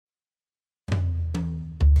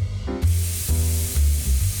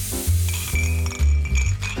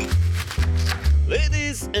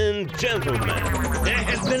Ladies and gentlemen, there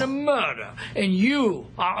has been a murder, and you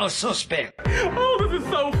are a suspect. Oh, this is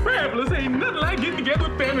so fabulous. Ain't nothing like getting together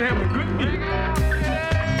with family and having a good meal.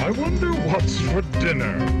 I wonder what's for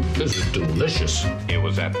dinner. This is delicious. It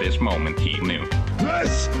was at this moment he knew.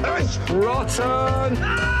 This is rotten!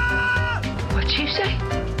 What'd you say?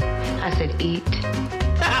 I said eat.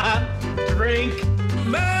 drink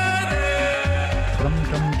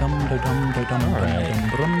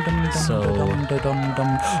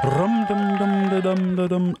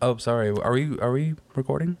Oh, sorry. Are we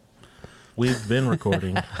recording? We've been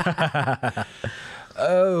recording.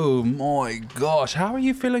 Oh my gosh. How are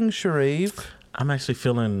you feeling, Sharif? I'm actually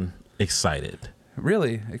feeling excited.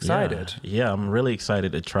 Really excited? Yeah, I'm really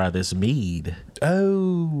excited to try this mead.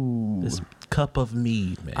 Oh. This cup of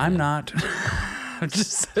mead, man. I'm not.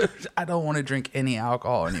 I don't want to drink any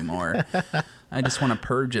alcohol anymore. I just want to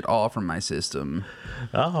purge it all from my system.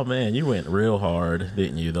 Oh, man, you went real hard,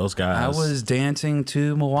 didn't you? Those guys. I was dancing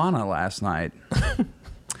to Moana last night.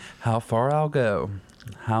 How far I'll go.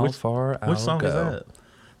 Which song is that?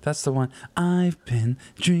 That's the one. I've been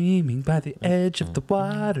dreaming by the edge of the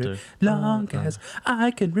water long as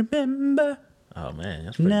I can remember. Oh, man,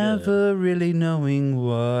 that's pretty Never really knowing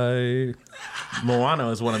why. Moana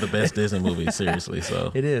is one of the best Disney movies, seriously. So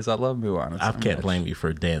it is. I love Moana. I can't blame you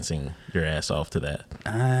for dancing your ass off to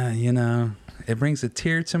that. You know, it brings a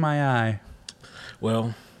tear to my eye.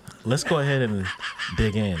 Well, let's go ahead and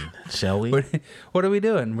dig in, shall we? What are we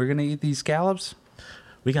doing? We're going to eat these scallops?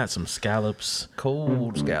 We got some scallops.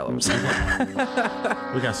 Cold scallops.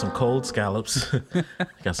 We got some cold scallops.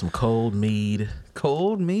 Got some cold mead.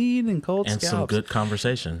 Cold mead and cold and scallops. And some good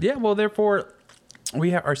conversation. Yeah, well, therefore,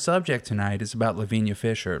 we have our subject tonight is about Lavinia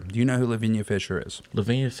Fisher. Do you know who Lavinia Fisher is?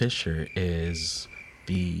 Lavinia Fisher is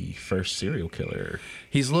the first serial killer.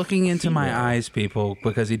 He's looking into my eyes, people,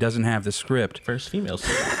 because he doesn't have the script. First female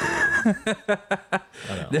serial killer.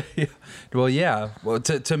 Well, yeah. Well,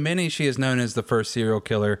 to many, she is known as the first serial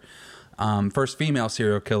killer, first female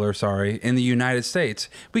serial killer, in the United States.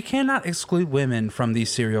 We cannot exclude women from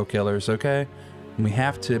these serial killers, okay? We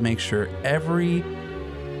have to make sure every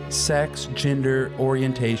sex, gender,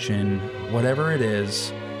 orientation, whatever it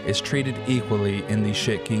is treated equally in the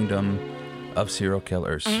shit kingdom of serial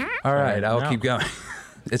killers. All right, I'll keep going.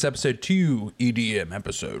 It's episode 2, EDM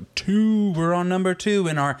episode 2. We're on number 2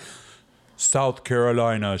 in our South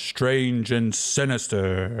Carolina Strange and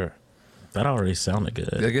Sinister. That already sounded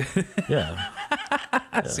good. Yeah.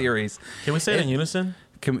 Series. Can we say it in unison?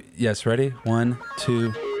 Yes, ready? 1,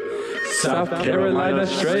 2. South Carolina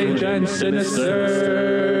Strange and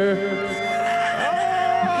Sinister.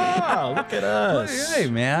 Oh, look at us. Hey,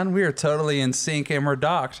 man, we are totally in sync and we're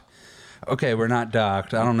docked. Okay, we're not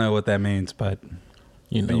docked. I don't know what that means, but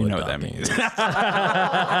you know what that means.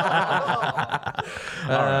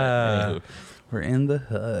 We're in the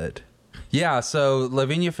hood. Yeah, so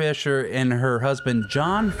Lavinia Fisher and her husband,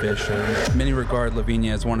 John Fisher, many regard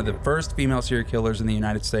Lavinia as one of the first female serial killers in the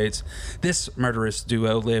United States. This murderous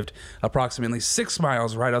duo lived approximately 6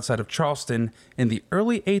 miles right outside of Charleston in the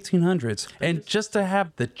early 1800s. And just to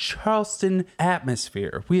have the Charleston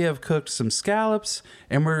atmosphere, we have cooked some scallops,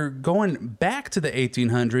 and we're going back to the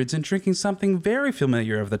 1800s and drinking something very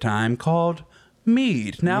familiar of the time called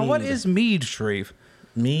mead. Now, what is mead, Sharif?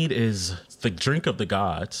 Mead is the drink of the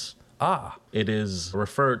gods. It is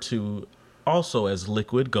referred to also as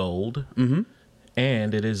liquid gold,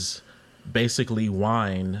 and it is basically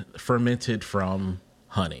wine fermented from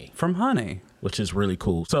honey. From honey. Which is really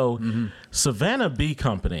cool. So Savannah Bee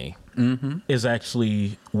Company is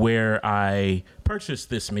actually where I purchased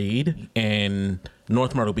this mead in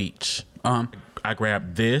North Myrtle Beach. I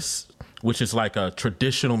grabbed this, which is like a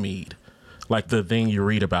traditional mead, like the thing you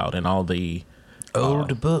read about in all the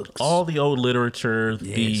old books, all the old literature,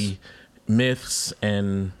 the myths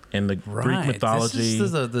and the Greek mythology. This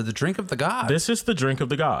is the drink of the gods. This is the drink of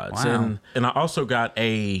the gods. Wow. And I also got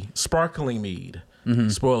a sparkling mead.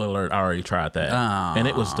 Spoiler alert, I already tried that. And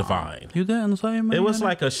it was divine. You didn't say, man? It was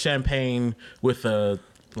like a champagne with a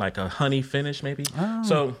honey finish, maybe.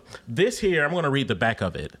 So this here, I'm going to read the back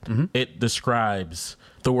of it. It describes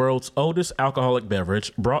the world's oldest alcoholic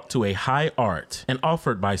beverage brought to a high art and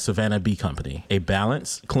offered by Savannah Bee Company. A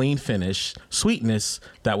balanced, clean finish, sweetness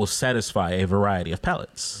that will satisfy a variety of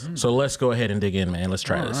palates. So let's go ahead and dig in, man. Let's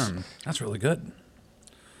try this. That's really good.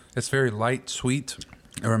 It's very light, sweet.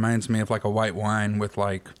 It reminds me of like a white wine with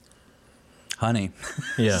like honey.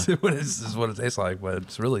 Yeah. This is what it tastes like, but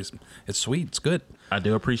it's sweet. It's good. I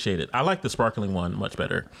do appreciate it. I like the sparkling one much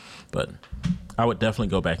better, but I would definitely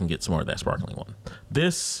go back and get some more of that sparkling one.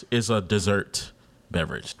 This is a dessert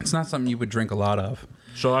beverage. It's not something you would drink a lot of.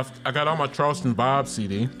 So I got on my Charleston Bob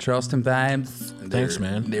CD. Charleston vibes. Thanks,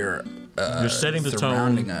 man. They're You're setting the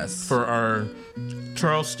surrounding tone us. for our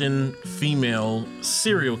Charleston female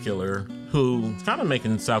serial killer who's kind of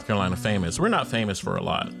making South Carolina famous. We're not famous for a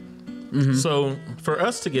lot. Mm-hmm. So for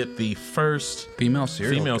us to get the first female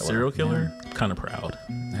serial killer, kind of proud.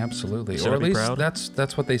 Absolutely. Should or I at be least proud?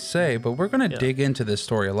 that's what they say, but we're going to dig into this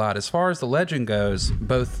story a lot. As far as the legend goes,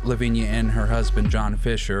 both Lavinia and her husband John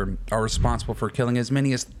Fisher are responsible for killing as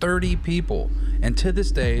many as 30 people, and to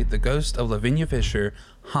this day the ghost of Lavinia Fisher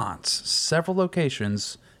haunts several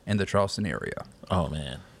locations in the Charleston area. Oh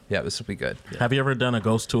man. Yeah, this will be good. Have you ever done a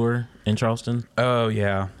ghost tour in Charleston? Oh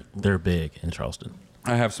yeah. They're big in Charleston.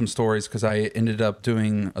 I have some stories because I ended up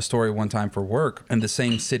doing a story one time for work in the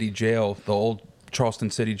same city jail, the old Charleston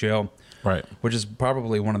City Jail, Right. which is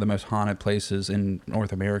probably one of the most haunted places in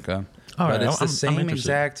North America. All but right, it's the I'm same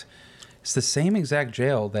interested. it's the same exact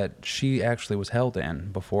jail that she actually was held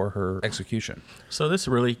in before her execution. So this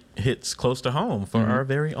really hits close to home for our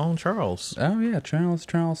very own Charles. Oh yeah,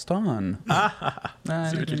 Charleston. See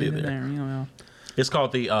what you did there. It's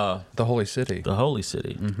called the The Holy City. Holy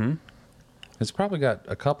City. Mm-hmm. It's probably got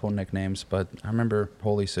a couple nicknames, but I remember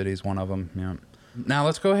Holy City is one of them. Yeah. Now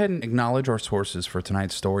let's go ahead and acknowledge our sources for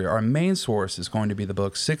tonight's story. Our main source is going to be the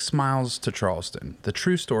book 6 Miles to Charleston, The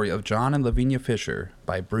True Story of John and Lavinia Fisher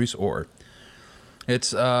by Bruce Orr.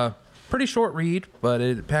 It's a pretty short read, but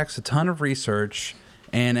it packs a ton of research,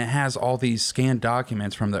 and it has all these scanned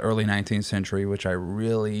documents from the early 19th century, which I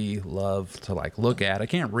really love to look at. I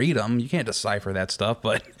can't read them. You can't decipher that stuff,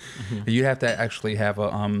 but you have to actually have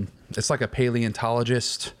it's like a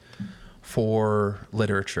paleontologist for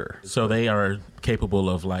literature. So they are capable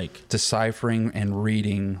of Deciphering and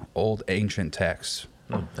reading old ancient texts.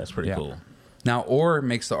 that's pretty cool. Now, Orr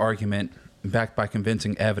makes the argument, backed by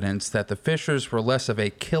convincing evidence, that the Fishers were less of a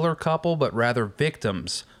killer couple, but rather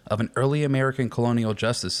victims of an early American colonial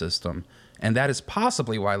justice system. And that is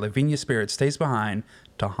possibly why Lavinia's spirit stays behind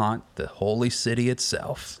to haunt the holy city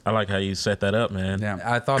itself. I like how you set that up, man. Yeah,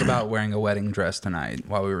 I thought about wearing a wedding dress tonight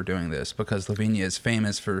while we were doing this because Lavinia is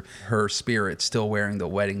famous for her spirit still wearing the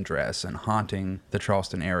wedding dress and haunting the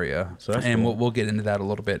Charleston area. So that's and cool. we'll get into that a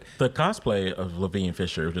little bit. The cosplay of Lavinia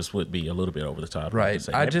Fisher just would be a little bit over the top. Right.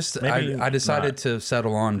 I have to say. I decided not. to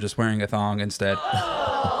settle on just wearing a thong instead.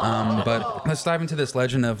 But let's dive into this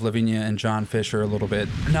legend of Lavinia and John Fisher a little bit.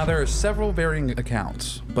 Now, there are several varying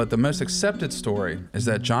accounts, but the most accepted story is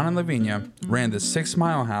that John and Lavinia ran the 6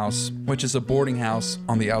 Mile House, which is a boarding house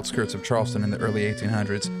on the outskirts of Charleston in the early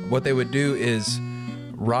 1800s. What they would do is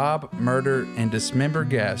rob, murder, and dismember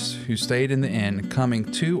guests who stayed in the inn coming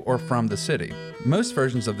to or from the city. Most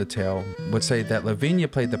versions of the tale would say that Lavinia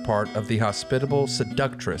played the part of the hospitable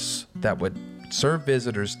seductress that would serve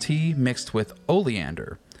visitors tea mixed with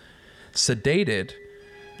oleander. Sedated,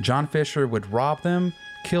 John Fisher would rob them,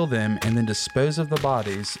 kill them, and then dispose of the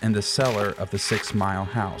bodies in the cellar of the 6 Mile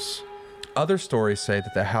House. Other stories say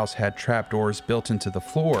that the house had trapdoors built into the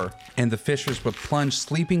floor, and the Fishers would plunge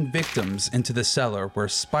sleeping victims into the cellar where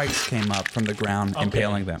spikes came up from the ground,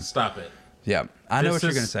 impaling them. Stop it. Yeah, I know what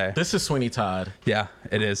you're going to say. This is Sweeney Todd. Yeah,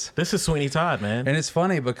 it is. This is Sweeney Todd, man. And it's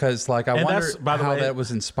funny because, I wonder that's, by the how way- that was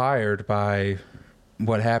inspired by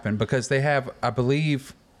what happened. Because they have, I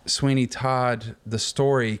believe, Sweeney Todd, the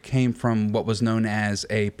story came from what was known as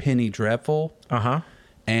a penny dreadful. Uh-huh.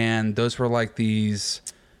 And those were these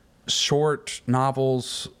short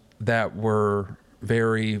novels that were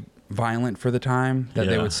very violent for the time that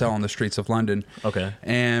they Yeah. would sell on the streets of London. Okay.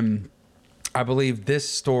 And I believe this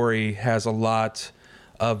story has a lot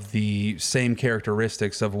of the same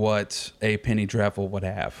characteristics of what a penny dreadful would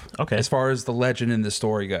have. Okay. As far as the legend in the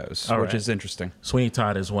story goes, All which right. is interesting. Sweeney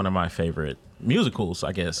Todd is one of my favorite musicals,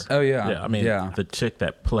 I guess. Oh, yeah. Yeah, I mean, Yeah. the chick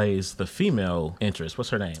that plays the female interest,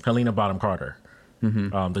 what's her name? Helena Bonham Carter.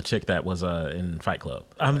 Mm-hmm. The chick that was in Fight Club.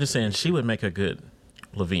 I'm just saying she would make a good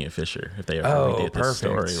Lavinia Fisher if they ever redid this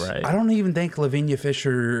story, right? I don't even think Lavinia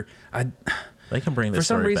Fisher... They can bring this For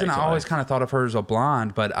some story reason, back I to always life. kind of thought of her as a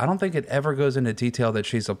blonde, but I don't think it ever goes into detail that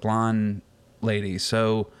she's a blonde lady.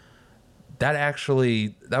 So that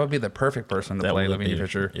would be the perfect person to That play would Lavinia be,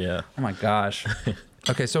 Fisher. yeah. Oh my gosh.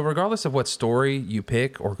 Okay, so regardless of what story you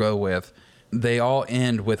pick or go with, they all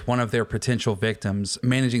end with one of their potential victims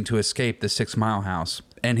managing to escape the 6 Mile House,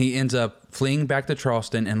 and he ends up fleeing back to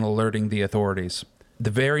Charleston and alerting the authorities. The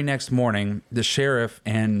very next morning, the sheriff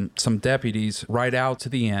and some deputies ride out to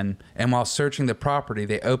the inn, and while searching the property,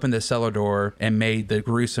 they opened the cellar door and made the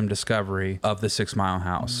gruesome discovery of the 6 Mile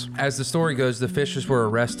House. As the story goes, the Fishers were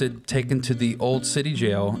arrested, taken to the Old City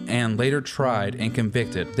Jail, and later tried and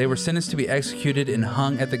convicted. They were sentenced to be executed and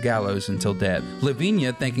hung at the gallows until dead.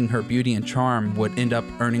 Lavinia, thinking her beauty and charm would end up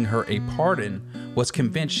earning her a pardon, was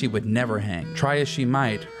convinced she would never hang. Try as she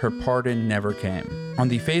might, her pardon never came. On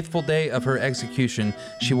the faithful day of her execution,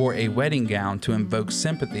 she wore a wedding gown to invoke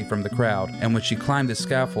sympathy from the crowd, and when she climbed the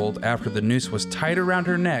scaffold after the noose was tied around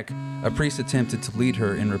her neck, a priest attempted to lead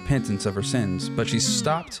her in repentance of her sins, but she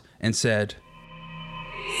stopped and said,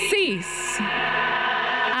 "Cease.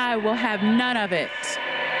 I will have none of it.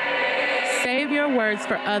 Save your words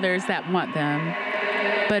for others that want them.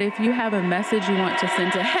 But if you have a message you want to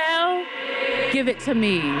send to hell, give it to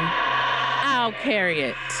me. I'll carry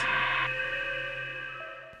it."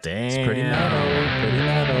 Damn. It's pretty metal.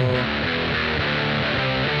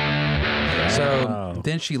 So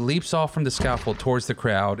then she leaps off from the scaffold towards the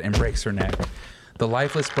crowd and breaks her neck. The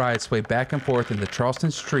lifeless bride swayed back and forth in the Charleston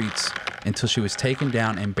streets until she was taken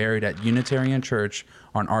down and buried at Unitarian Church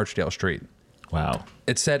on Archdale Street. Wow.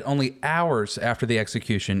 It said only hours after the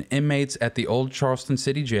execution, inmates at the old Charleston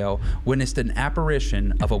City Jail witnessed an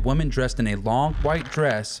apparition of a woman dressed in a long white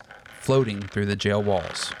dress floating through the jail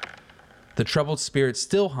walls. The troubled spirit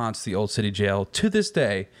still haunts the Old City Jail to this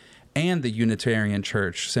day and the Unitarian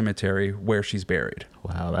Church Cemetery where she's buried.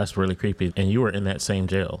 Wow, that's really creepy. And you were in that same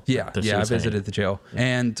jail. Yeah, I visited the jail.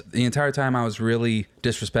 And the entire time I was really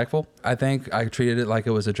disrespectful. I think I treated it like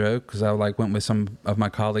it was a joke because I went with some of my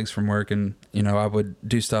colleagues from work, and I would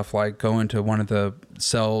do stuff like go into one of the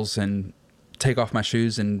cells and take off my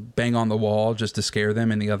shoes and bang on the wall just to scare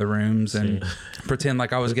them in the other rooms and pretend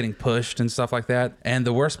like I was getting pushed and stuff like that. And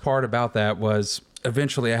the worst part about that was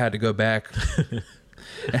eventually I had to go back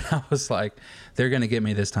and I was like, they're going to get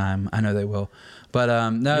me this time. I know they will.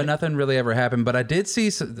 But nothing really ever happened. But I did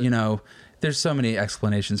see, there's so many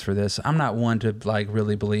explanations for this. I'm not one to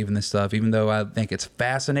really believe in this stuff, even though I think it's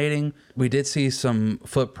fascinating. We did see some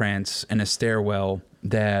footprints in a stairwell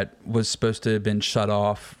that was supposed to have been shut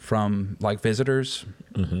off from visitors.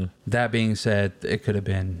 Mm-hmm. That being said, it could have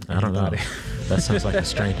been anybody. I don't know. That sounds like a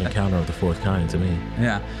strange encounter of the fourth kind to me.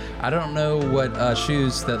 Yeah. I don't know what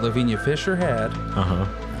shoes that Lavinia Fisher had. Uh-huh.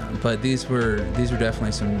 But these were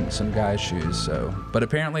definitely some guy's shoes. So, but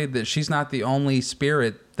apparently she's not the only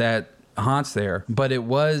spirit that haunts there. But it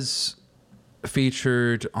was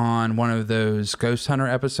featured on one of those Ghost Hunter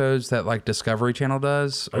episodes that Discovery Channel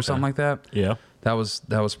does or something like that. Yeah. That was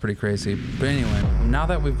pretty crazy. But anyway, now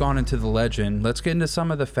that we've gone into the legend, let's get into some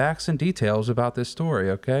of the facts and details about this story,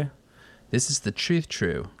 okay? This is the truth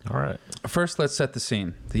true. All right. First, let's set the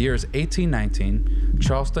scene. The year is 1819.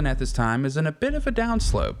 Charleston at this time is in a bit of a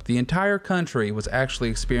downslope. The entire country was actually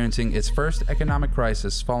experiencing its first economic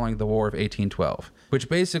crisis following the War of 1812, which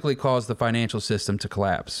basically caused the financial system to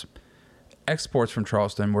collapse. Exports from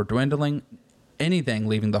Charleston were dwindling. Anything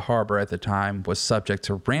leaving the harbor at the time was subject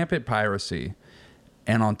to rampant piracy.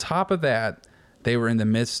 And on top of that, they were in the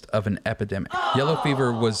midst of an epidemic. Yellow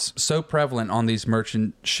fever was so prevalent on these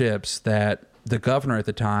merchant ships that the governor at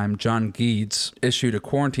the time, John Geeds, issued a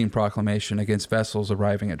quarantine proclamation against vessels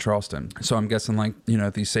arriving at Charleston. So I'm guessing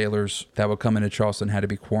these sailors that would come into Charleston had to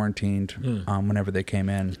be quarantined whenever they came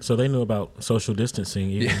in. So they knew about social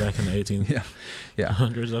distancing even back in the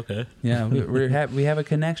 1800s. Okay. Yeah, we have a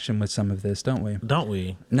connection with some of this, don't we? Don't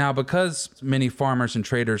we? Now, because many farmers and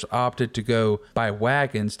traders opted to go by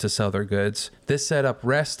wagons to sell their goods, this set up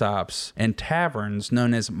rest stops and taverns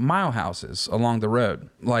known as mile houses along the road.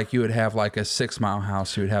 Like you would have a 6 Mile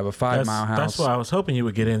House, you would have a 5 Mile House. That's why I was hoping you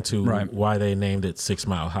would get into why they named it 6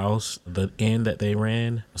 Mile House, the inn that they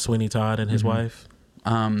ran, Sweeney Todd and his wife.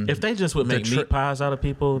 If they just would make meat pies out of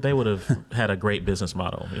people, they would have had a great business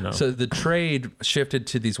model, So the trade shifted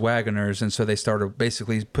to these wagoners, and so they started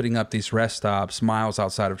basically putting up these rest stops miles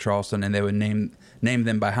outside of Charleston, and they would name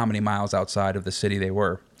them by how many miles outside of the city they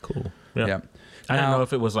were. Cool. Yeah. I didn't know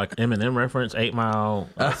if it was Eminem reference, 8 Mile.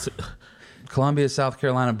 Columbia, South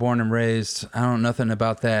Carolina, born and raised. I don't know nothing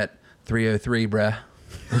about that 303, bruh.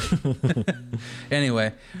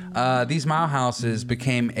 Anyway, these mile houses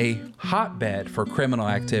became a hotbed for criminal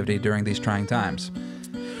activity during these trying times.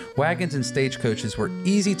 Wagons and stagecoaches were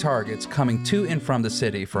easy targets coming to and from the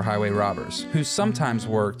city for highway robbers, who sometimes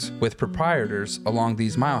worked with proprietors along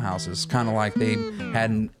these mile houses, kind of like they had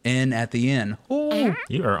an inn at the inn. Ooh.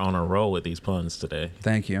 You are on a roll with these puns today.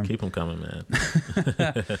 Thank you. Keep them coming, man.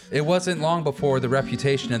 It wasn't long before the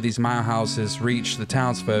reputation of these mile houses reached the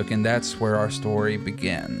townsfolk, and that's where our story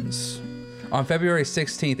begins. On February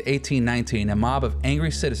 16, 1819, a mob of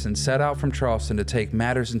angry citizens set out from Charleston to take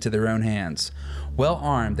matters into their own hands. Well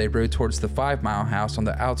armed, they rode towards the 5 Mile House on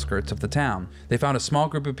the outskirts of the town. They found a small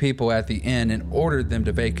group of people at the inn and ordered them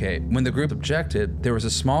to vacate. When the group objected, there was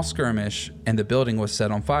a small skirmish and the building was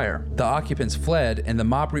set on fire. The occupants fled and the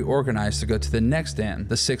mob reorganized to go to the next inn,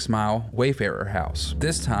 the 6 Mile Wayfarer House.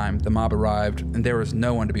 This time, the mob arrived and there was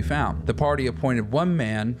no one to be found. The party appointed one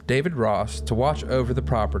man, David Ross, to watch over the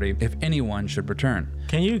property if anyone should return.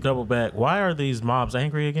 Can you double back? Why are these mobs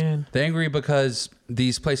angry again? They're angry because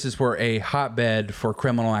these places were a hotbed for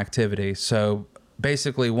criminal activity. So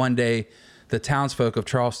basically, one day, the townsfolk of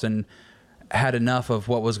Charleston had enough of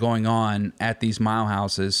what was going on at these mile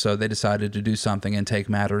houses, so they decided to do something and take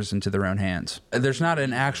matters into their own hands. There's not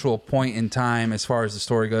an actual point in time as far as the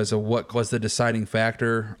story goes of what was the deciding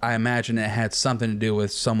factor. I imagine it had something to do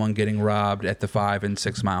with someone getting robbed at the 5 and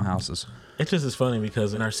 6 Mile houses. It just is funny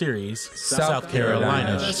because in our series, South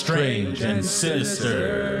Carolina, Strange and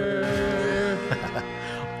Sinister,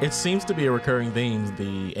 it seems to be a recurring theme,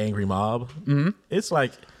 the angry mob. Mm-hmm. It's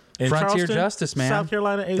like in Frontier Charleston, justice, man. South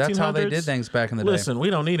Carolina, 1800s. That's how they did things back in the day. Listen, we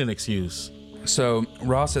don't need an excuse. So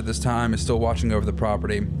Ross at this time is still watching over the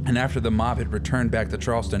property, and after the mob had returned back to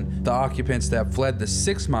Charleston, the occupants that fled the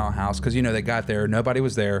 6 Mile House, because they got there, nobody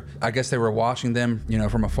was there. I guess they were watching them,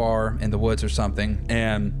 from afar in the woods or something,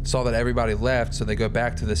 and saw that everybody left, so they go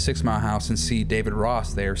back to the 6 Mile House and see David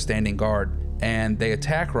Ross there standing guard. And they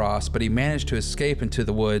attack Ross, but he managed to escape into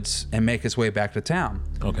the woods and make his way back to town.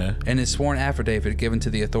 Okay. In his sworn affidavit given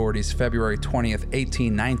to the authorities February 20th,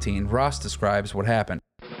 1819, Ross describes what happened.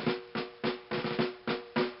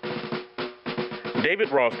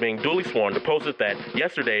 David Ross, being duly sworn, deposes that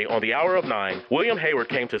yesterday on the hour of 9, William Hayward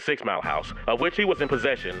came to 6 Mile House, of which he was in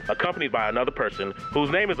possession, accompanied by another person whose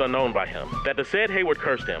name is unknown by him, that the said Hayward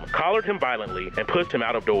cursed him, collared him violently, and pushed him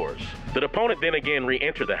out of doors. The deponent then again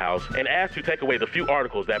re-entered the house and asked to take away the few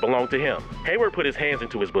articles that belonged to him. Hayward put his hands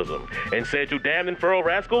into his bosom and said, "You damned and furrow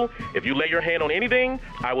rascal, if you lay your hand on anything,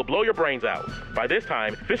 I will blow your brains out." By this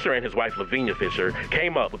time, Fisher and his wife Lavinia Fisher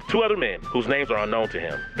came up with 2 other men whose names are unknown to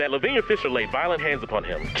him. That Lavinia Fisher laid violent hands upon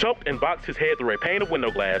him, choked and boxed his head through a pane of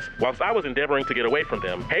window glass. Whilst I was endeavoring to get away from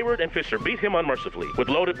them, Hayward and Fisher beat him unmercifully with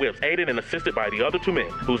loaded whips, aided and assisted by the other 2 men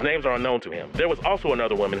whose names are unknown to him. There was also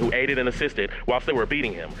another woman who aided and assisted whilst they were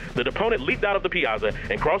beating him. The deponent leaped out of the piazza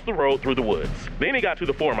and crossed the road through the woods. Then he got to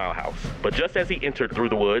the 4 Mile House, but just as he entered through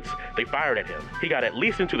the woods, they fired at him. He got at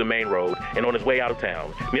least into the main road, and on his way out of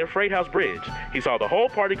town, near Freight House Bridge, he saw the whole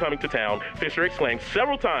party coming to town. Fisher exclaimed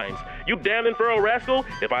several times, "You damned and furrow rascal,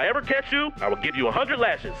 if I ever catch you, I will give you 100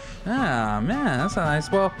 lashes. Ah, man, that's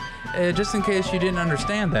nice. Well, just in case you didn't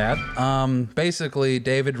understand that, basically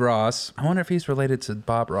David Ross, I wonder if he's related to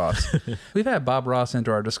Bob Ross. We've had Bob Ross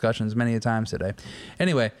into our discussions many a times today.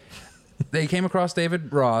 Anyway, they came across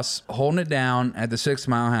David Ross holding it down at the 6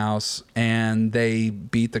 Mile House, and they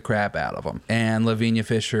beat the crap out of him. And Lavinia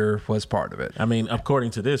Fisher was part of it. I mean,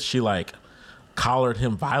 according to this, she collared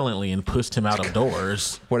him violently and pushed him out of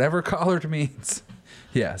doors. Whatever collared means.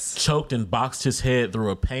 Yes. Choked and boxed his head through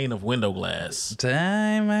a pane of window glass.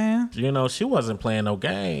 Dang, man. She wasn't playing no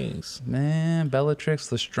games. Man,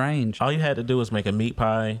 Bellatrix Lestrange. All you had to do was make a meat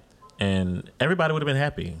pie, and everybody would have been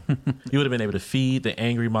happy. You would have been able to feed the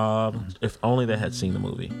angry mob if only they had seen the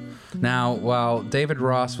movie. Now, while David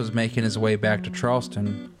Ross was making his way back to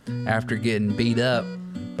Charleston after getting beat up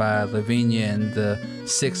by Lavinia and the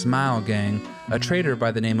 6 Mile gang, a trader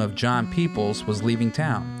by the name of John Peoples was leaving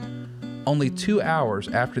town. Only 2 hours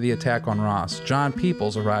after the attack on Ross, John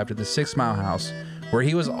Peoples arrived at the 6 Mile House, where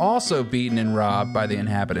he was also beaten and robbed by the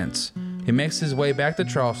inhabitants. He makes his way back to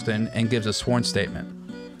Charleston and gives a sworn statement.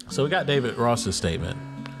 So we got David Ross's statement.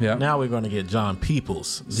 Yeah. Now we're going to get John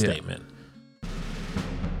Peoples' statement.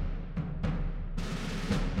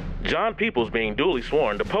 John Peoples, being duly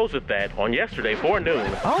sworn, deposed that on yesterday forenoon.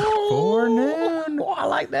 Forenoon. Oh, I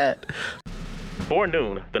like that.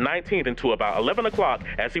 Forenoon, the 19th, into about 11 o'clock,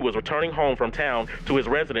 as he was returning home from town to his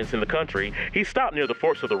residence in the country, he stopped near the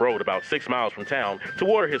forks of the road about 6 miles from town to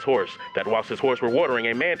water his horse. That whilst his horse were watering,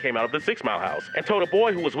 a man came out of the 6 Mile House and told a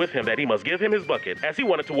boy who was with him that he must give him his bucket, as he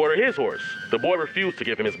wanted to water his horse. The boy refused to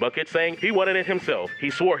give him his bucket, saying he wanted it himself. He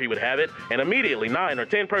swore he would have it, and immediately 9 or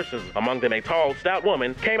 10 persons, among them a tall, stout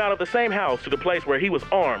woman, came out of the same house to the place where he was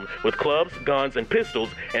armed with clubs, guns, and pistols,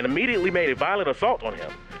 and immediately made a violent assault on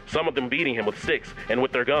him, some of them beating him with sticks and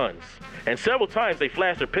with their guns. And several times they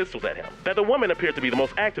flashed their pistols at him. That the woman appeared to be the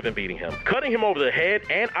most active in beating him, cutting him over the head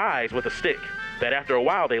and eyes with a stick. that after a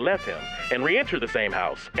while they left him and re-entered the same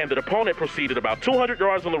house, and the deponent proceeded about 200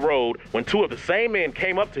 yards on the road when two of the same men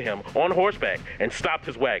came up to him on horseback and stopped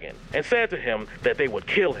his wagon and said to him that they would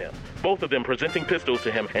kill him, both of them presenting pistols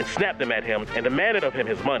to him and snapped them at him and demanded of him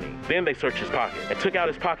his money. Then they searched his pocket and took out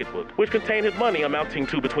his pocketbook, which contained his money amounting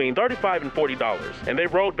to between $35 and $40, and they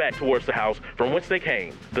rode back towards the house from whence they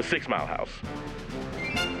came, the 6 Mile House.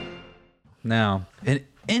 Now, an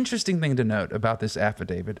interesting thing to note about this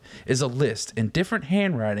affidavit is a list in different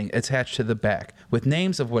handwriting attached to the back with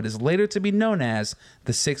names of what is later to be known as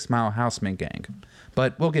the 6 Mile Houseman Gang.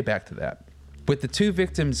 But we'll get back to that. With the two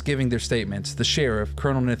victims giving their statements, the sheriff,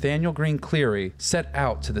 Colonel Nathaniel Green Cleary, set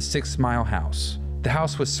out to the 6 Mile House. The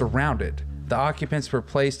house was surrounded. The occupants were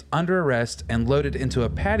placed under arrest and loaded into a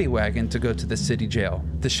paddy wagon to go to the city jail.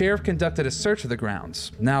 The sheriff conducted a search of the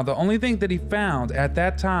grounds. Now, the only thing that he found at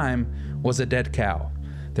that time was a dead cow.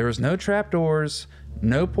 There was no trapdoors,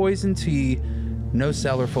 no poison tea, no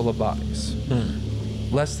cellar full of bodies.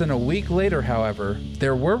 Less than a week later, however,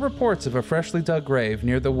 there were reports of a freshly dug grave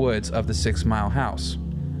near the woods of the 6 Mile House.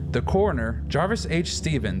 The coroner, Jarvis H.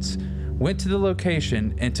 Stevens, went to the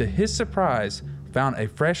location and to his surprise found a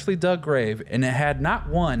freshly dug grave, and it had not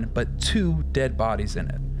one but 2 dead bodies in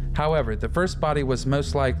it. However, the first body was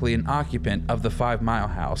most likely an occupant of the 5 Mile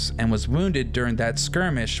House and was wounded during that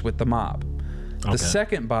skirmish with the mob. The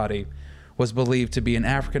second body was believed to be an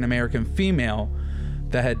African American female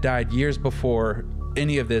that had died years before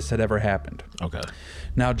any of this had ever happened. Okay.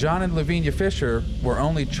 Now, John and Lavinia Fisher were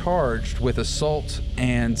only charged with assault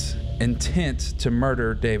and intent to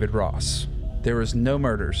murder David Ross. There was no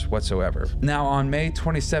murders whatsoever. Now, on May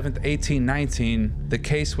 27th, 1819, the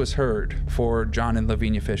case was heard for John and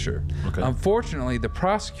Lavinia Fisher. Okay. Unfortunately, the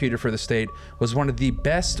prosecutor for the state was one of the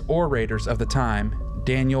best orators of the time,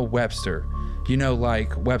 Daniel Webster. You know,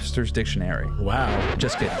 like Webster's Dictionary. Wow.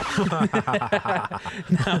 Just kidding.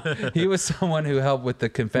 No, he was someone who helped with the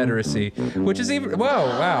Confederacy, which is even... Whoa,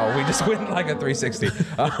 wow. We just went like a 360.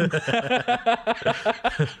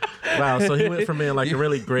 Wow, so he went from being like a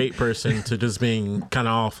really great person to just being kind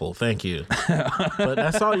of awful. Thank you. But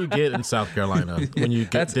that's all you get in South Carolina when you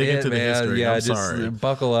dig into the history. Yeah, I'm just sorry.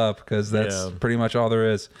 buckle up, because that's pretty much all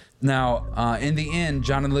there is. Now, in the end,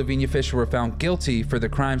 John and Lavinia Fisher were found guilty for the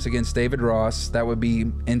crimes against David Ross. That would be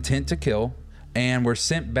intent to kill, and were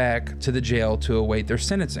sent back to the jail to await their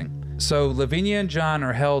sentencing. So Lavinia and John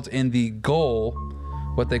are held in the Goal,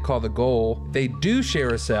 what they call the Goal. They do share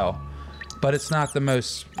a cell, but it's not the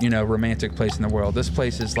most, romantic place in the world. This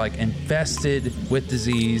place is like infested with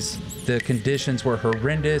disease. The conditions were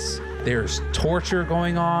horrendous. There's torture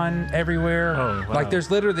going on everywhere. Oh, wow. Like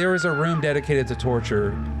there was a room dedicated to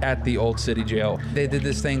torture at the old city jail. They did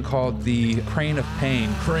this thing called the Crane of Pain.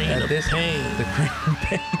 The Crane of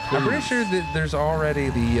Pain. I'm pretty sure that there's already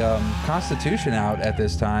the Constitution out at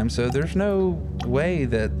this time, so there's no way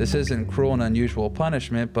that this isn't cruel and unusual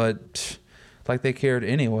punishment, but like they cared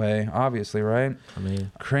anyway, obviously, right? I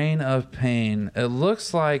mean, Crane of Pain. It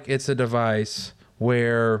looks like it's a device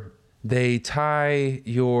where they tie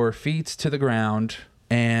your feet to the ground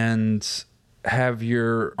and have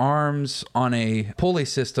your arms on a pulley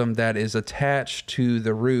system that is attached to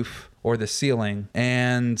the roof or the ceiling,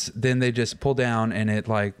 and then they just pull down and it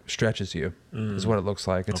like stretches you is what it looks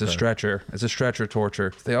like. It's a stretcher. It's a stretcher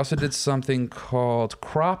torture. They also did something called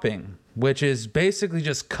cropping, which is basically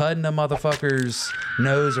just cutting a motherfucker's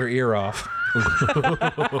nose or ear off.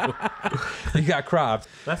 You got cropped.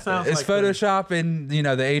 That sounds it's like Photoshop in the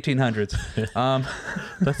 1800s.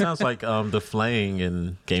 That sounds like the flaying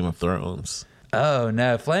in Game of Thrones. Oh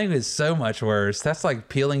no, flaying is so much worse. That's like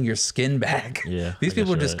peeling your skin back. Yeah, these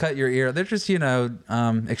people just cut your ear. They're just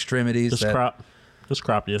extremities. Just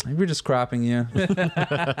crop you. We're just cropping you.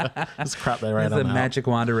 Just crop that right on the magic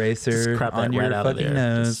wand eraser on your fucking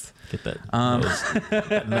nose. Get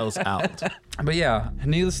that nose out. But yeah,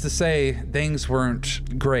 needless to say, things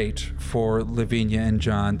weren't great for Lavinia and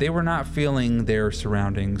John. They were not feeling their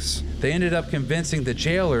surroundings. They ended up convincing the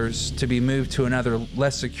jailers to be moved to another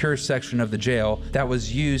less secure section of the jail that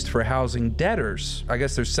was used for housing debtors. I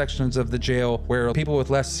guess there's sections of the jail where people with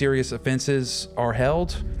less serious offenses are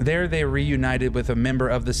held. There they reunited with a member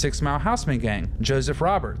of the 6 Mile Houseman Gang, Joseph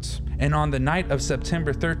Roberts. And on the night of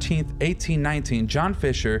September 13th, 1819, John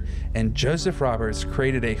Fisher and Joseph Roberts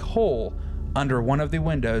created a hole under one of the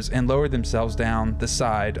windows and lowered themselves down the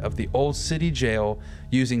side of the old city jail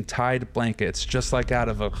using tied blankets, just like out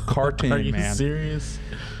of a cartoon. Are you man. serious?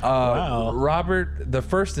 Wow. Robert, the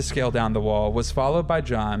first to scale down the wall, was followed by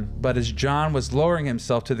John, but as John was lowering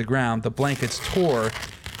himself to the ground, the blankets tore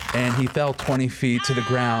and he fell 20 feet to the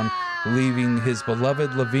ground, leaving his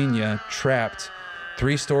beloved Lavinia trapped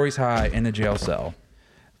 3 stories high in a jail cell.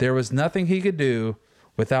 There was nothing he could do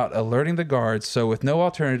without alerting the guards, so with no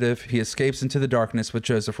alternative, he escapes into the darkness with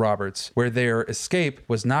Joseph Roberts, where their escape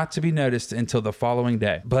was not to be noticed until the following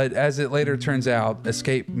day. But as it later turns out,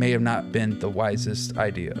 escape may have not been the wisest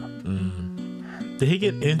idea. Did he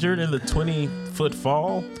get injured in the 20-foot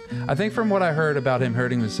fall? I think from what I heard about him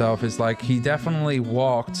hurting himself is like he definitely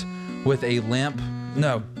walked with a limp.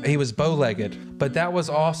 No, he was bow-legged, but that was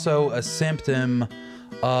also a symptom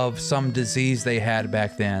of some disease they had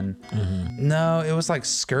back then. No, it was like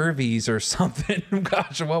scurvies or something.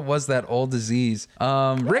 Gosh, what was that old disease?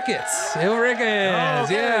 Rickets.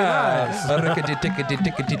 Rickets. Yeah. Is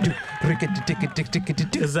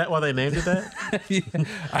that why they named it that? Yeah,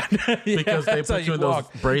 because they put you in those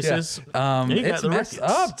braces? Yeah. You got It's the messed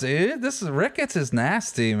rickets. up, dude. Rickets is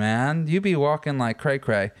nasty, man. You be walking like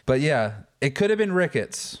cray-cray. But yeah, it could have been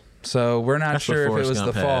rickets. So we're not That's what sure if it Forrest was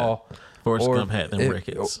Gump the had. fall. Forrest or Gump had them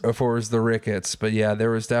rickets. Or if it was the rickets. But yeah,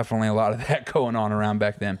 there was definitely a lot of that going on around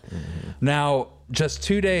back then. Now, just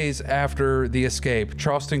 2 days after the escape,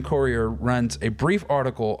 Charleston Courier runs a brief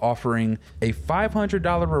article offering a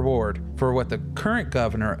 $500 reward for what the current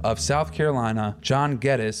governor of South Carolina, John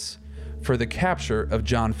Geddes, for the capture of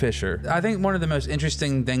John Fisher. I think one of the most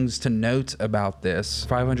interesting things to note about this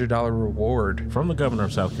 $500 reward From the governor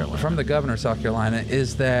of South Carolina. from the governor of South Carolina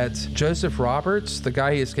is that Joseph Roberts, the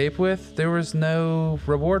guy he escaped with, there was no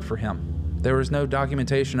reward for him. There was no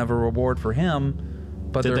documentation of a reward for him,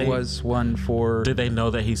 but there was one for... Did they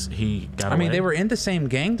know that he got away? I mean, they were in the same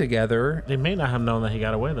gang together. They may not have known that he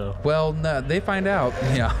got away, though. Well, no, they find out,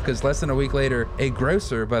 because less than a week later, a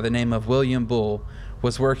grocer by the name of William Bull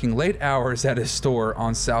was working late hours at his store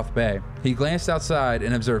on South Bay. He glanced outside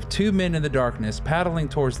and observed 2 men in the darkness paddling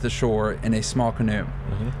towards the shore in a small canoe.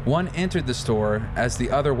 One entered the store as the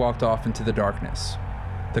other walked off into the darkness.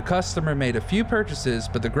 The customer made a few purchases,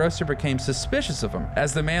 but the grocer became suspicious of him.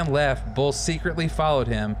 As the man left, Bull secretly followed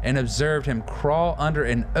him and observed him crawl under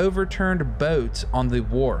an overturned boat on the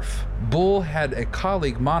wharf. Bull had a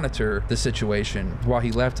colleague monitor the situation while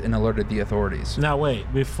he left and alerted the authorities. Now,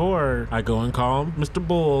 wait. Before I go and call him Mr.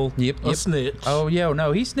 Bull a snitch. Oh,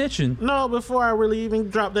 no, he's snitching. No, before I really even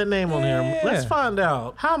drop that name on him, let's find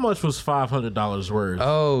out how much was $500 worth.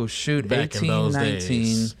 Oh, shoot. Back in those 1819.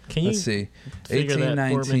 days. Can you Let's see. figure that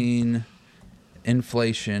for me? 1819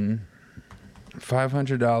 inflation.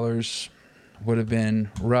 $500 would have been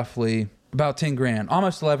roughly about 10 grand,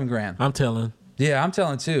 almost 11 grand. I'm telling. Yeah, I'm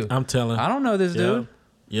telling too. I'm telling. I don't know this dude.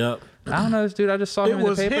 Yep. I don't know this dude. I just saw him in the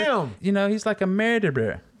was paper. him. He's like a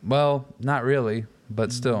murderer. Well, not really,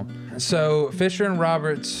 but still. So Fisher and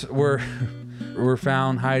Roberts were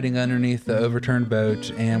found hiding underneath the overturned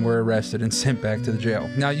boat and were arrested and sent back to the jail.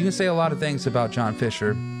 Now, you can say a lot of things about John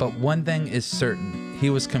Fisher, but one thing is certain. He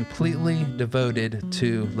was completely devoted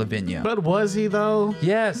to Lavinia. But was he, though?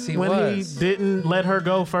 Yes, he was. When he didn't let her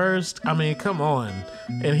go first? I mean, come on.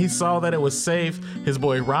 And he saw that it was safe. His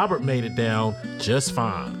boy Robert made it down just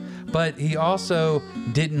fine. But he also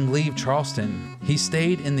didn't leave Charleston. He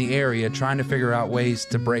stayed in the area trying to figure out ways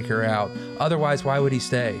to break her out. Otherwise, why would he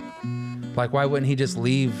stay? Like, why wouldn't he just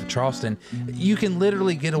leave Charleston? You can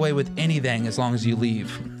literally get away with anything as long as you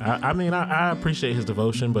leave. I mean, I appreciate his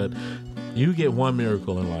devotion, but you get one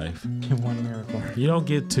miracle in life. One miracle. You don't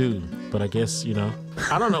get two, but I guess,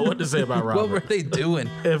 I don't know what to say about Robert. What were they doing?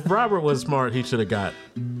 If Robert was smart, he should have got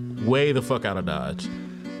way the fuck out of Dodge.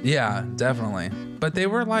 Yeah, definitely. But they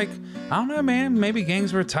were like, I don't know, man. Maybe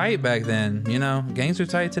gangs were tight back then. Gangs are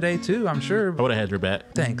tight today too, I'm sure. I would have had your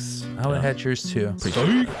back. Thanks. I would have had yours too.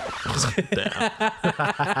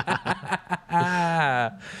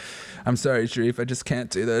 I'm sorry, Sharif. I just can't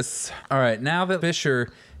do this. All right. Now that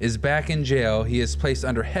Fisher is back in jail, he is placed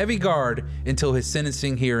under heavy guard until his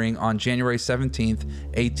sentencing hearing on January 17th,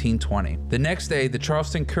 1820. The next day, the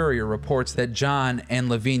Charleston Courier reports that John and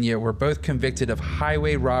Lavinia were both convicted of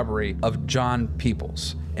highway robbery of John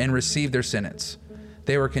Peoples and received their sentence.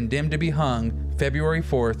 They were condemned to be hung February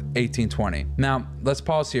 4th, 1820. Now, let's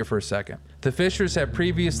pause here for a second. The Fishers had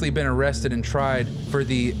previously been arrested and tried for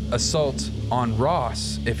the assault on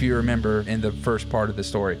Ross, if you remember in the first part of the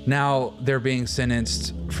story. Now they're being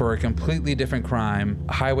sentenced for a completely different crime,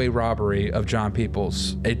 highway robbery of John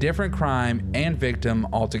Peoples, a different crime and victim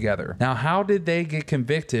altogether. Now, how did they get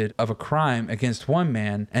convicted of a crime against one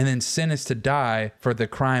man and then sentenced to die for the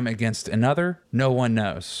crime against another? No one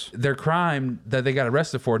knows. Their crime that they got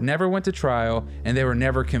arrested for never went to trial, and they were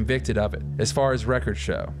never convicted of it, as far as records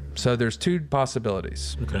show. So there's two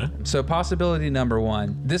possibilities. Okay. So possibility number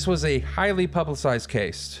one, this was a highly publicized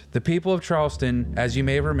case. The people of Charleston, as you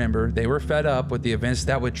may remember, they were fed up with the events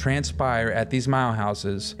that that would transpire at these Mile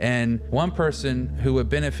Houses, and one person who would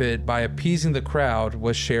benefit by appeasing the crowd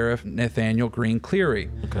was Sheriff Nathaniel Green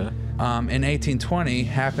Cleary. Okay. In 1820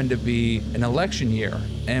 happened to be an election year,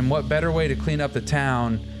 and what better way to clean up the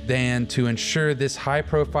town than to ensure this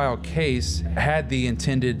high-profile case had the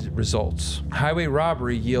intended results. Highway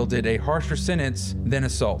robbery yielded a harsher sentence than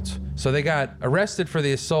assault. So they got arrested for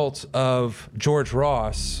the assault of George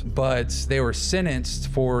Ross, but they were sentenced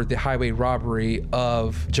for the highway robbery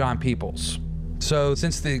of John Peoples. So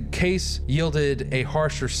since the case yielded a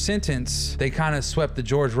harsher sentence, they kind of swept the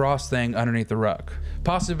George Ross thing underneath the rug.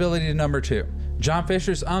 Possibility number 2. John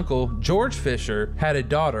Fisher's uncle, George Fisher, had a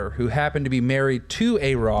daughter who happened to be married to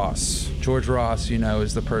a Ross. George Ross, you know,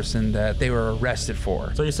 is the person that they were arrested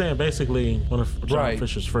for. So you're saying basically one of John Right.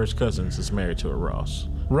 Fisher's first cousins is married to a Ross.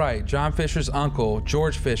 Right. John Fisher's uncle,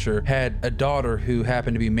 George Fisher, had a daughter who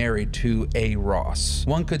happened to be married to a Ross.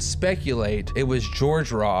 One could speculate it was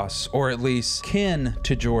George Ross, or at least kin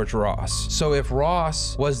to George Ross. So if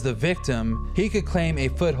Ross was the victim, he could claim a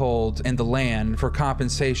foothold in the land for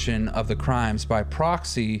compensation of the crimes. By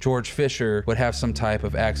proxy, George Fisher would have some type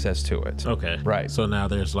of access to it. Okay. Right. So now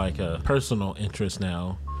there's like a personal interest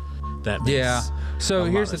now. That makes Yeah. So a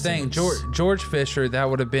here's lot the of thing. sense. George Fisher, that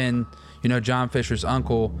would have been, you know, John Fisher's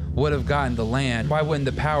uncle, would have gotten the land. Why wouldn't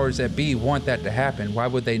the powers that be want that to happen? Why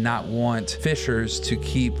would they not want Fishers to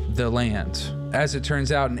keep the land? As it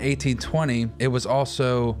turns out, in 1820, it was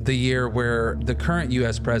also the year where the current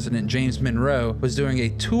U.S. President, James Monroe, was doing a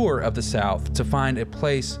tour of the South to find a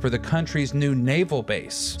place for the country's new naval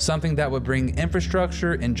base, something that would bring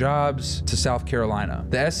infrastructure and jobs to South Carolina.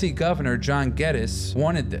 The SC governor, John Geddes,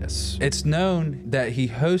 wanted this. It's known that he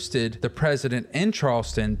hosted the president in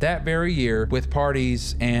Charleston that very year with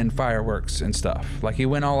parties and fireworks and stuff. Like, he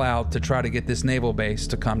went all out to try to get this naval base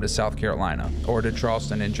to come to South Carolina, or to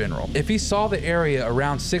Charleston in general. If he saw the area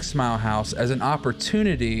around 6 Mile House as an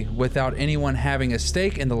opportunity without anyone having a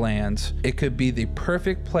stake in the land, it could be the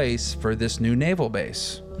perfect place for this new naval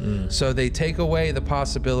base. So they take away the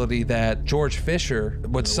possibility that George Fisher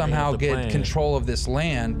would somehow get control of this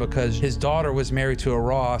land because his daughter was married to a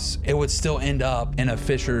Ross. It would still end up in a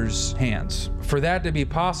Fisher's hands. For that to be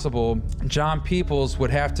possible, John Peoples would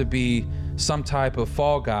have to be some type of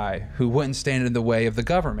fall guy who wouldn't stand in the way of the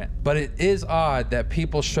government. But it is odd that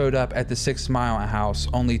people showed up at the 6 Mile House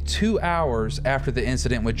only 2 hours after the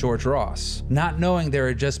incident with George Ross, not knowing there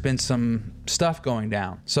had just been some stuff going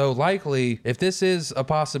down. So likely, if this is a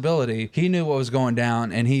possibility, he knew what was going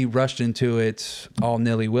down and he rushed into it all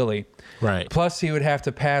nilly-willy. Right. Plus, he would have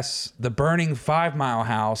to pass the burning 5 Mile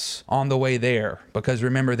House on the way there, because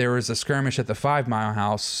remember, there was a skirmish at the 5 Mile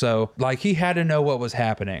House. So, like, he had to know what was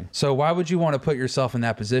happening. So why would you want to put yourself in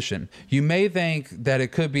that position? You may think that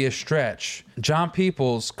it could be a stretch. John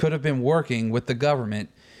Peoples could have been working with the government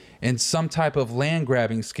in some type of land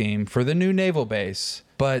grabbing scheme for the new naval base.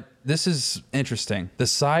 But this is interesting. The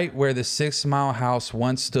site where the 6 Mile House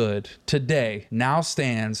once stood today now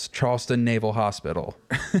stands Charleston Naval Hospital.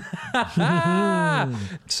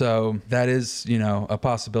 So that is, you know, a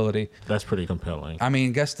possibility. That's pretty compelling. I mean,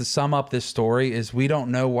 I guess to sum up this story is we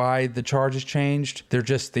don't know why the charges changed. They're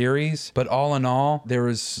just theories. But all in all, there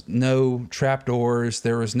was no trapdoors.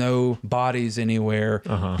 There was no bodies anywhere.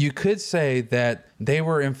 You could say that they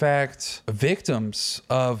were, in fact, victims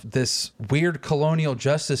of this weird colonial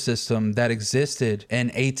justice system that existed in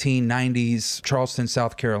 1890s Charleston,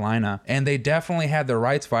 South Carolina. And they definitely had their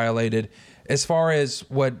rights violated as far as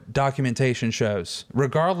what documentation shows.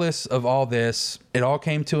 Regardless of all this, it all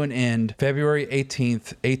came to an end February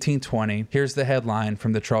 18th, 1820. Here's the headline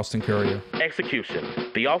from the Charleston Courier.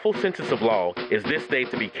 Execution. The awful sentence of law is this day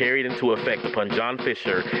to be carried into effect upon John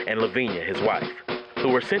Fisher and Lavinia, his wife, who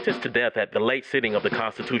were sentenced to death at the late sitting of the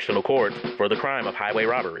Constitutional Court for the crime of highway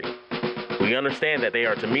robbery. We understand that they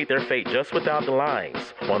are to meet their fate just without the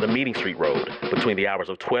lines on the Meeting Street Road between the hours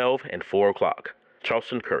of 12 and 4 o'clock.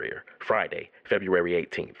 Charleston Courier, Friday, February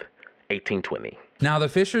 18th, 1820. Now, the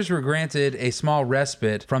Fishers were granted a small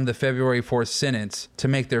respite from the February 4th sentence to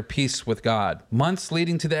make their peace with God. Months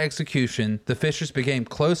leading to the execution, the Fishers became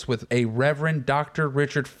close with a Reverend Dr.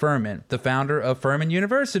 Richard Furman, the founder of Furman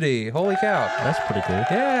University. Holy cow. That's pretty cool.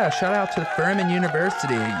 Yeah, shout out to Furman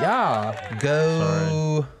University. Yeah.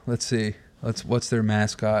 Go. Let's see. What's their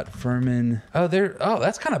mascot? Furman. Oh,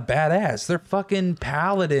 that's kind of badass. They're fucking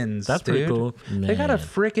paladins. That's dude. pretty cool. They got a Man.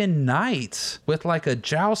 freaking knight with like a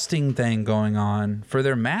jousting thing going on for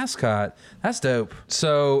their mascot. That's dope.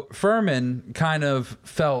 So Furman kind of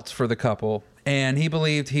felt for the couple, and he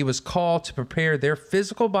believed he was called to prepare their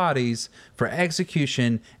physical bodies for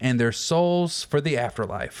execution and their souls for the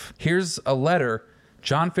afterlife. Here's a letter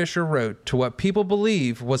John Fisher wrote to what people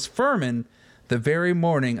believe was Furman the very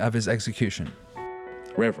morning of his execution.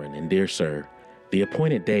 Reverend and dear sir, the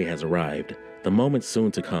appointed day has arrived, the moment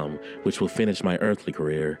soon to come, which will finish my earthly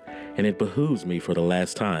career, and it behooves me for the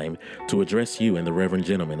last time to address you and the reverend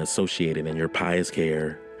gentlemen associated in your pious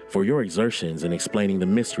care. For your exertions in explaining the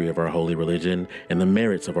mystery of our holy religion and the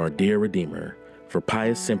merits of our dear Redeemer, for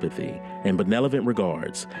pious sympathy and benevolent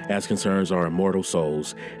regards as concerns our immortal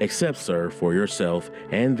souls, accept, sir, for yourself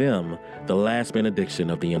and them the last benediction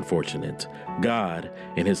of the unfortunate. God,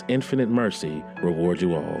 in his infinite mercy, reward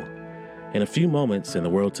you all. In a few moments, and the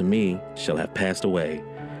world to me shall have passed away.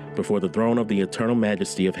 Before the throne of the eternal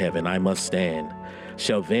majesty of heaven I must stand.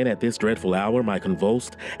 Shall then at this dreadful hour my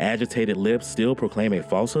convulsed, agitated lips still proclaim a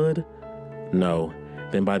falsehood? No,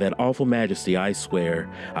 then by that awful majesty I swear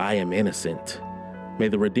I am innocent. May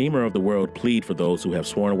the Redeemer of the world plead for those who have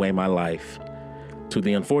sworn away my life. To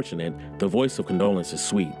the unfortunate, the voice of condolence is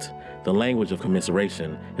sweet. The language of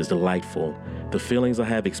commiseration is delightful. The feelings I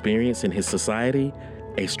have experienced in his society,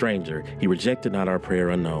 a stranger, he rejected not our prayer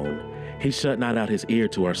unknown. He shut not out his ear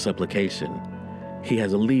to our supplication. He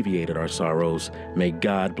has alleviated our sorrows. May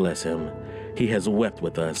God bless him. He has wept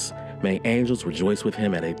with us. May angels rejoice with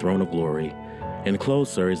him at a throne of glory.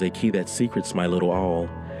 Enclosed, sir, is a key that secrets my little all.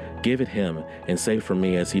 Give it him, and save from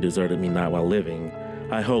me as he deserted me not while living.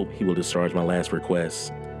 I hope he will discharge my last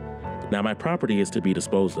request. Now my property is to be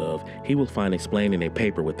disposed of. He will find explained in a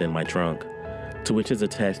paper within my trunk, to which is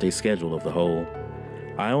attached a schedule of the whole.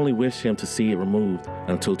 I only wish him to see it removed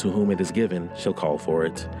until to whom it is given shall call for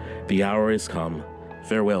it. The hour is come.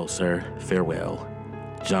 Farewell, sir, farewell.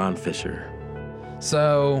 John Fisher.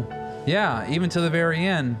 So, yeah, even to the very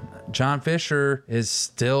end, John Fisher is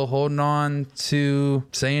still holding on to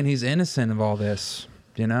saying he's innocent of all this,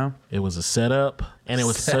 you know? It was a setup, and it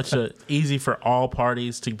was such a easy for all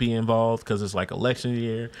parties to be involved because it's like election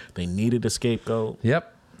year. They needed a scapegoat.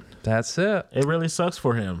 Yep. That's it. It really sucks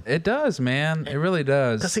for him. It does, man. It really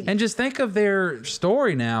does. And just think of their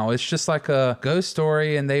story now. It's just like a ghost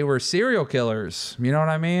story, and they were serial killers. You know what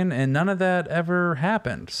I mean? And none of that ever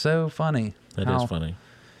happened. So funny. That is funny.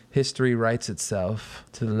 History writes itself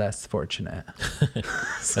to the less fortunate.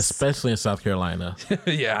 Especially in South Carolina.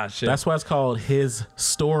 Yeah, shit. That's why it's called his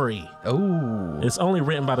story. Oh. It's only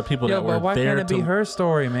written by the people that were there. Why can't it be her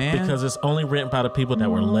story, man? Because it's only written by the people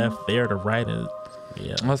that were left there to write it.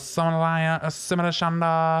 Yeah. Wow,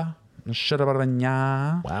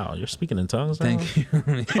 you're speaking in tongues now? Thank you.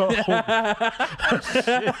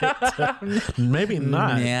 Maybe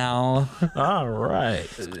not. Meow. All right.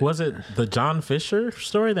 Was it the John Fisher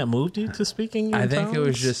story that moved you to speaking in tongues? I think it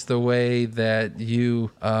was just the way that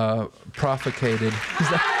you provocated.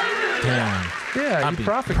 Damn. Yeah, you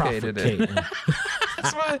provocated it.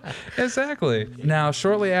 That's what, exactly. Now,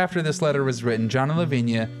 shortly after this letter was written, John and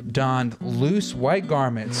Lavinia donned loose white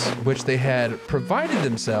garments, which they had provided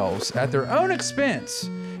themselves at their own expense,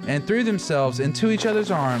 and threw themselves into each other's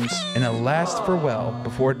arms in a last farewell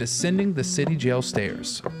before descending the city jail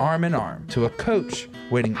stairs, arm in arm, to a coach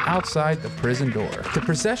waiting outside the prison door. The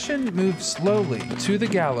procession moved slowly to the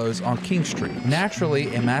gallows on King Street.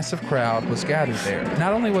 Naturally, a massive crowd was gathered there.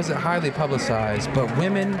 Not only was it highly publicized, but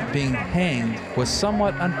women being hanged was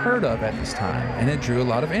somewhat unheard of at this time, and it drew a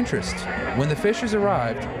lot of interest. When the Fishers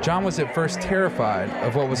arrived, John was at first terrified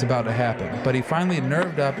of what was about to happen, but he finally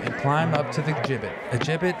nerved up and climbed up to the gibbet. A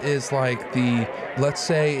gibbet is like the, let's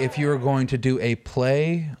say if you were going to do a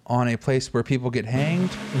play on a place where people get hanged,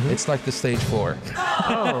 it's like the stage floor.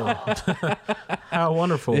 Oh, how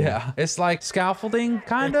wonderful. Yeah, it's like scaffolding,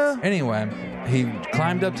 kind of. Anyway, he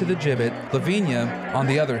climbed up to the gibbet. Lavinia, on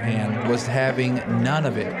the other hand, was having none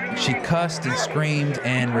of it. She cussed and screamed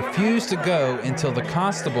and refused to go until the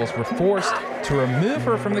constables were forced to remove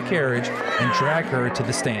her from the carriage and drag her to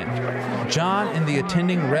the stand. John and the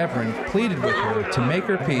attending reverend pleaded with her to make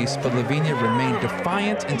her peace, but Lavinia remained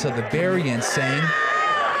defiant until the very end, saying,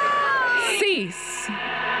 "Cease.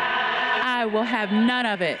 I will have none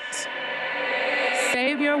of it.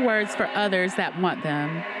 Save your words for others that want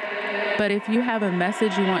them. But if you have a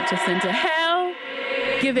message you want to send to hell,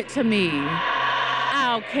 give it to me.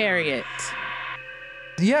 I'll carry it."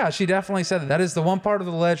 Yeah, she definitely said that. That is the one part of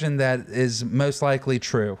the legend that is most likely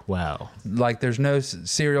true. Wow. Like, there's no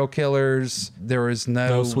serial killers. There was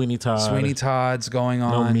no Sweeney Todds going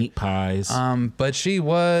on. No meat pies. But she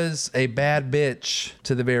was a bad bitch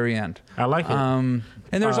to the very end. I like it.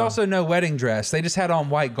 And there's also no wedding dress. They just had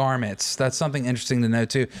on white garments. That's something interesting to know,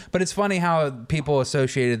 too. But it's funny how people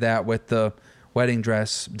associated that with the wedding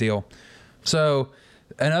dress deal. So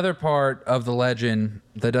another part of the legend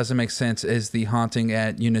that doesn't make sense is the haunting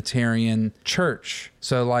at Unitarian Church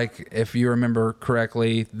So, like, if you remember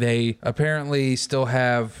correctly, they apparently still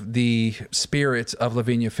have the spirit of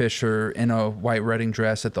Lavinia Fisher in a white wedding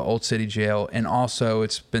dress at the Old City Jail. And also,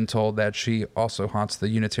 it's been told that she also haunts the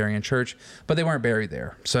Unitarian Church, but they weren't buried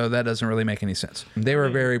there. So that doesn't really make any sense. They were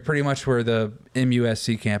buried pretty much where the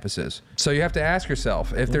MUSC campus is. So you have to ask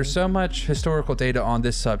yourself, if there's so much historical data on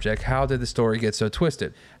this subject, how did the story get so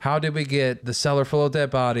twisted? How did we get the cellar full of dead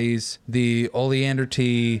bodies, the oleander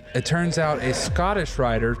tea? It turns out a Scottish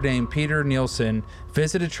writer named Peter Nielsen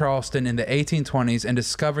visited Charleston in the 1820s and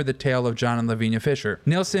discovered the tale of John and Lavinia Fisher.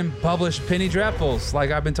 Nielsen published penny dreadfuls,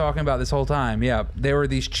 like I've been talking about this whole time. Yeah, they were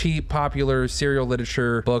these cheap, popular serial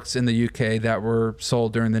literature books in the UK that were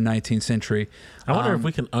sold during the 19th century. I wonder if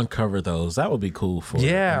we can uncover those. That would be cool for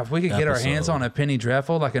if we could get our hands on a penny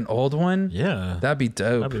dreadful, like an old one. Yeah. That'd be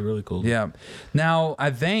dope. That'd be really cool. Yeah. Now,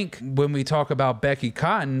 I think when we talk about Becky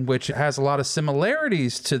Cotton, which has a lot of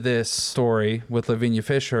similarities to this story with Lavinia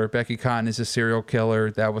Fisher, Becky Cotton is a serial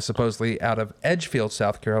killer that was supposedly out of Edgefield,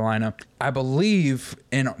 South Carolina. I believe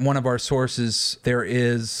in one of our sources there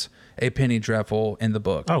is a penny dreadful in the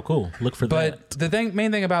book. Oh, cool. Look for that. But the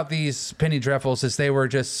main thing about these penny dreadfuls is they were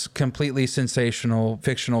just completely sensational,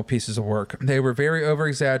 fictional pieces of work. They were very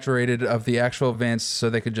over-exaggerated of the actual events so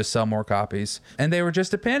they could just sell more copies. And they were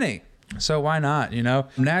just a penny. So why not, you know?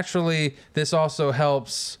 Naturally, this also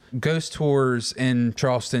helps ghost tours in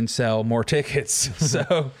Charleston sell more tickets.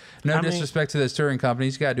 So no disrespect to those touring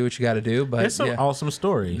companies. You got to do what you got to do. But it's an awesome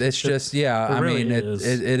story. It's just,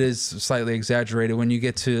 it is slightly exaggerated. When you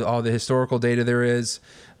get to all the historical data there is,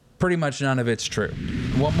 pretty much none of it's true.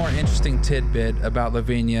 One more interesting tidbit about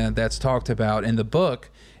Lavinia that's talked about in the book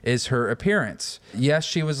is her appearance. Yes,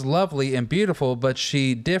 she was lovely and beautiful, but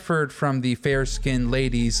she differed from the fair-skinned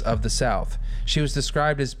ladies of the South. She was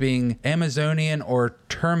described as being Amazonian or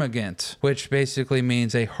termagant, which basically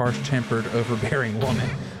means a harsh-tempered, overbearing woman.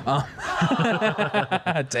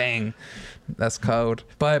 Dang, that's code.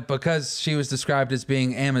 But because she was described as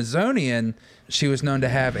being Amazonian, she was known to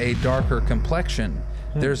have a darker complexion.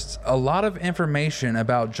 There's a lot of information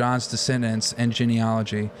about John's descendants and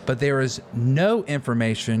genealogy, but there is no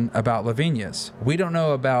information about Lavinia's. We don't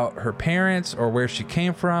know about her parents or where she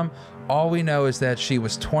came from. All we know is that she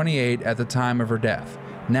was 28 at the time of her death.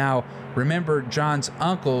 Now, remember John's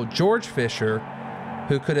uncle, George Fisher,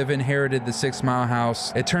 who could have inherited the 6 Mile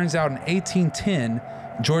House. It turns out in 1810,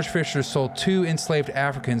 George Fisher sold 2 enslaved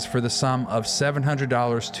Africans for the sum of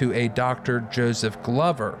 $700 to a Dr. Joseph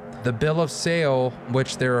Glover. The bill of sale,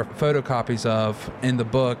 which there are photocopies of in the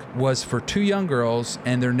book, was for 2 young girls,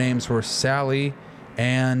 and their names were Sally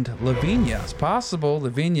and Lavinia. It's possible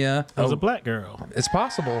Lavinia was a black girl. It's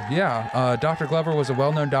possible, yeah. Dr. Glover was a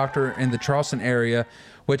well-known doctor in the Charleston area,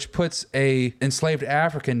 which puts a enslaved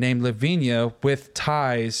African named Lavinia with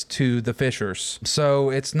ties to the Fishers.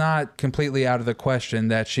 So it's not completely out of the question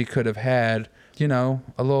that she could have had, you know,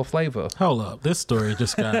 a little flavor. Hold up. This story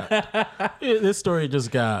just got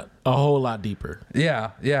a whole lot deeper.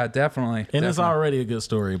 Yeah, definitely. And it's already a good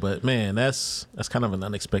story, but man, that's kind of an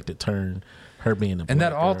unexpected turn, her being a black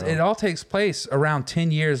girl. It all takes place around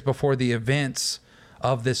 10 years before the events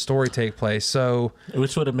of this story take place. So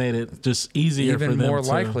which would have made it just easier even for them more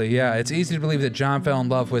likely. Yeah, it's easy to believe that John fell in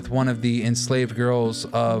love with one of the enslaved girls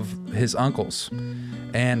of his uncles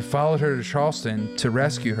and followed her to Charleston to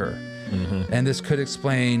rescue her. Mm-hmm. And this could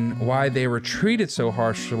explain why they were treated so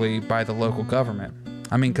harshly by the local government.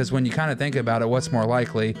 I mean, because when you kind of think about it, what's more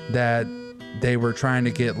likely that they were trying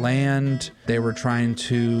to get land, they were trying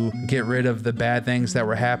to get rid of the bad things that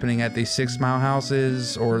were happening at these 6 Mile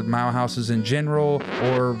Houses or Mile Houses in general,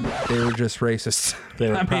 or they were just racist? They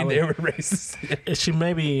were racist. She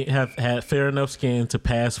maybe have had fair enough skin to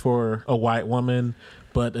pass for a white woman,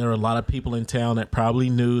 but there are a lot of people in town that probably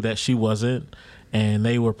knew that she wasn't. And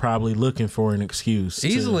they were probably looking for an excuse.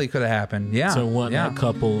 Easily could have happened, yeah. To want that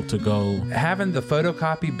couple to go. Having the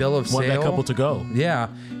photocopy bill of sale. Want that couple to go. Yeah.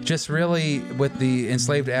 Just really with the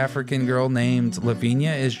enslaved African girl named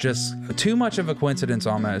Lavinia is just too much of a coincidence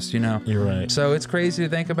almost, you know. You're right. So it's crazy to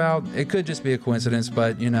think about. It could just be a coincidence,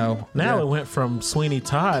 but, you know. Now it went from Sweeney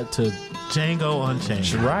Todd to Django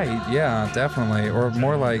Unchained. Right, yeah, definitely. Or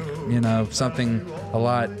more like, you know, something a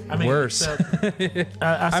lot worse. I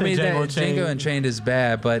mean, Django Unchained is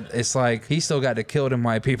bad, but it's like he still got to kill them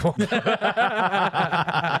white people. And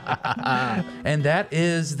that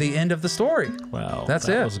is the end of the story. Wow. That's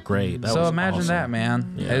it. That was great. So imagine that,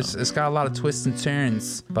 man. Yeah. It's got a lot of twists and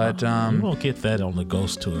turns, but you won't get that on the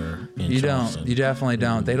ghost tour in you Charleston. Don't. You definitely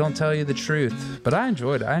don't. They don't tell you the truth. But I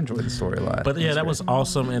enjoyed the story a lot. But yeah, that was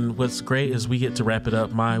awesome. And what's great is we get to wrap it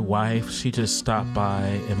up. My wife, she just stopped by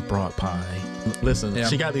and brought pie. Listen,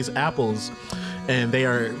 she got these apples. And they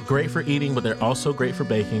are great for eating, but they're also great for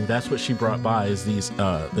baking. That's what she brought by is this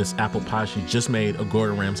apple pie she just made, a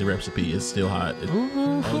Gordon Ramsay recipe. It's still hot.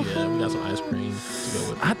 Oh yeah, we got some ice cream to go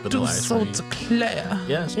with vanilla ice cream. declare.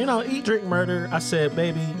 Yes, Eat, Drink, Murder. I said,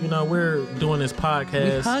 baby, we're doing this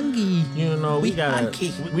podcast. We hungry. We gotta.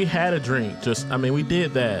 We had a drink. We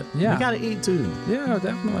did that. Yeah. We gotta eat too. Yeah,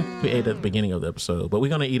 definitely. We ate at the beginning of the episode, but we're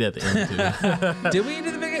gonna eat at the end too. Did we eat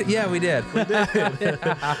at the beginning? Yeah, we did.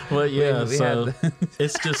 But yeah, so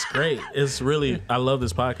it's just great. It's really, I love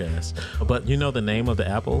this podcast. But you know the name of the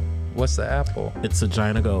apple? What's the apple? It's a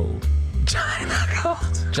Gina Gold. Gina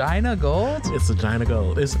Gold. Gina Gold? It's a Gina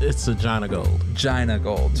Gold. It's a Gina Gold. Gina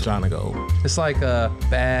Gold. Gina Gold. It's like a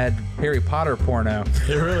bad Harry Potter porno.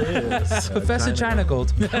 It really is. Professor Gina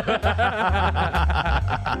Gold.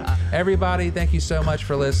 Everybody, thank you so much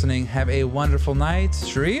for listening. Have a wonderful night.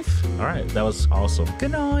 Sharif? All right. That was awesome.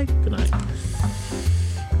 Good night. Good night.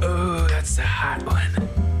 Oh, that's a hot one.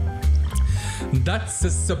 That's a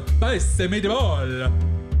spicy meatball.